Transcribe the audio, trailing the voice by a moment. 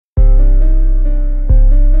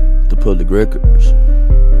Public Records.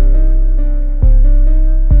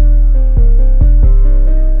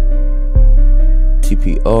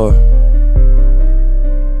 TPR.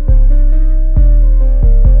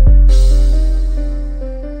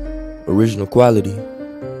 Original quality.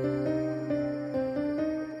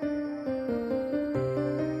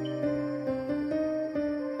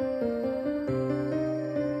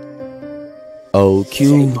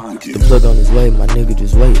 OQ, the plug on his way, my nigga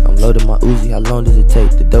just wait. I'm loading my Uzi, how long does it take?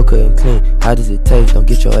 The dough cutting clean, how does it taste? Don't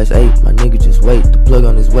get your ass ate, my nigga just wait. The plug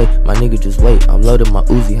on his way, my nigga just wait. I'm loading my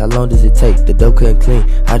Uzi, how long does it take? The dough cutting clean,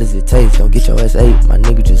 how does it taste? Don't get your ass ate, my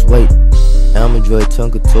nigga just wait. I'm enjoy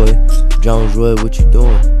Tonka Toy, Jones Roy, what you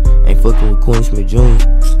doing? Ain't fucking with Queen Smith Jr.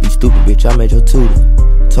 You stupid bitch, I made your tutor.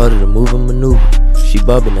 Taught her to move and maneuver. She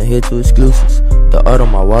bobbing her head to exclusives. The art on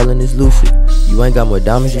my wall and it's lucid. You ain't got more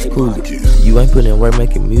diamonds, just cool it. You ain't putting in work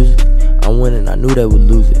making music. I'm winning, I knew they would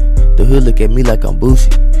lose it. The hood look at me like I'm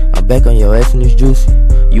Boosie. I'm back on your ass and it's juicy.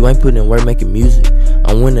 You ain't putting in work making music.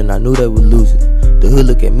 I'm winning, I knew they would lose it. The hood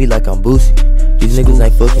look at me like I'm Boosie. These niggas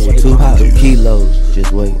ain't fucking with Tupac. Them kilos,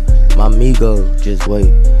 just wait. My Migos, just wait.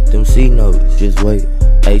 Them C notes, just wait.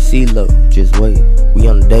 AC low, just wait. We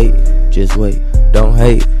on a date, just wait. Don't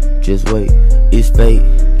hate, just wait. It's fate,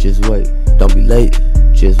 just wait. Don't be late,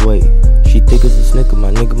 just wait. She thick as a snicker, my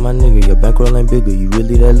nigga. Your bankroll ain't bigger, you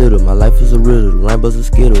really that little. My life is a riddle, the rainbow's a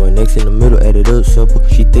skittle. And X in the middle, add it up simple.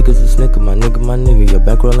 She thick as a snicker, my nigga. Your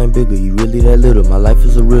bankroll ain't bigger, you really that little. My life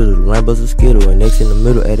is a riddle, the rainbow's a skittle. And X in the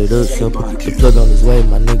middle, add it up simple. The plug on his way,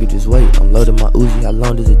 my nigga just wait. I'm loading my Uzi, how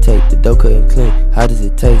long does it take? The dough cutting clean, how does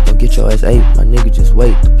it taste? Don't get your ass ate, my nigga just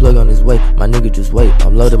wait. The plug on his way, my nigga just wait.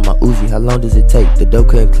 I'm loading my Uzi, how long does it take? The dough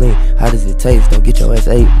cutting clean, how does it taste? Don't get your ass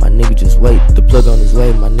ate, my nigga just wait. The plug on his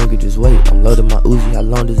way, my nigga just wait. I'm loading my Uzi, how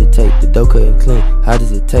long does it take? The dough cutting clean, how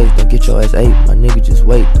does it taste? Don't get your ass ate, my nigga just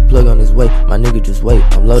wait. The plug on his way, my nigga just wait.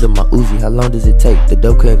 I'm loading my Uzi, how long does it take? The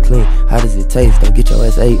dough cutting clean, how does it taste? Don't get your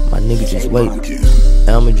ass ate, my nigga just wait.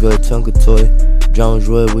 I'm enjoy Tonka Toy, Jones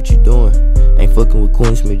Roy, what you doing? Ain't fucking with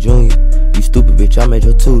Queen Smith Jr. You stupid bitch, I made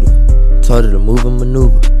your tutor. Taught her to move and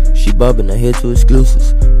maneuver. She bobbing her head to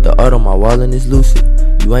exclusives. The art on my wall and it's lucid.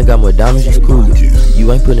 You ain't got more diamonds, just cool it.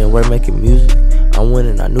 You ain't putting in work making music. I'm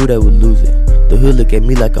winning, I knew they would lose it. The hood look at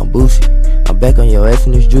me like I'm Boosie. I'm back on your ass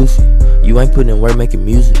and it's juicy. You ain't putting in work making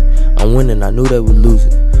music. I'm winning, I knew they would lose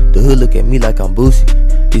it. The hood look at me like I'm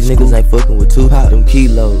Boosie. These niggas ain't fucking with Tupac. Them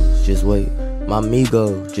kilos, just wait. My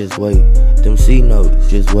Migos, just wait. Them C notes,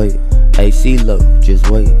 just wait. AC low, just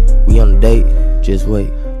wait. We on a date, just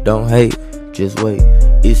wait. Don't hate, just wait.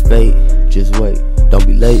 It's fate, just wait. Don't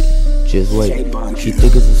be late, just wait. She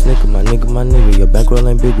thick as a snicker, my nigga. Your bankroll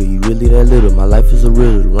ain't bigger, you really that little. My life is a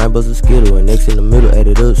riddle, the rainbow's a skittle. And X in the middle, add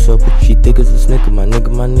it up simple. She thick as a snicker, my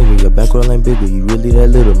nigga. Your bankroll ain't bigger, you really that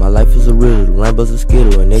little. My life is a riddle, the rainbow's a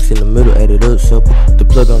skittle. And X in the middle, add it up simple. The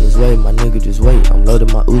plug on his way, my nigga just wait. I'm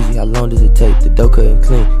loading my Uzi, how long does it take? The dough cutting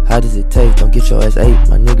clean, how does it taste? Don't get your ass ate,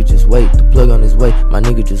 my nigga just wait. The plug on his way, my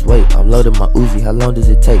nigga just wait. I'm loading my Uzi, how long does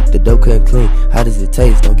it take? The dough cutting clean, how does it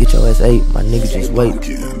taste? Don't get your ass ate, my nigga just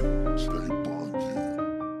wait.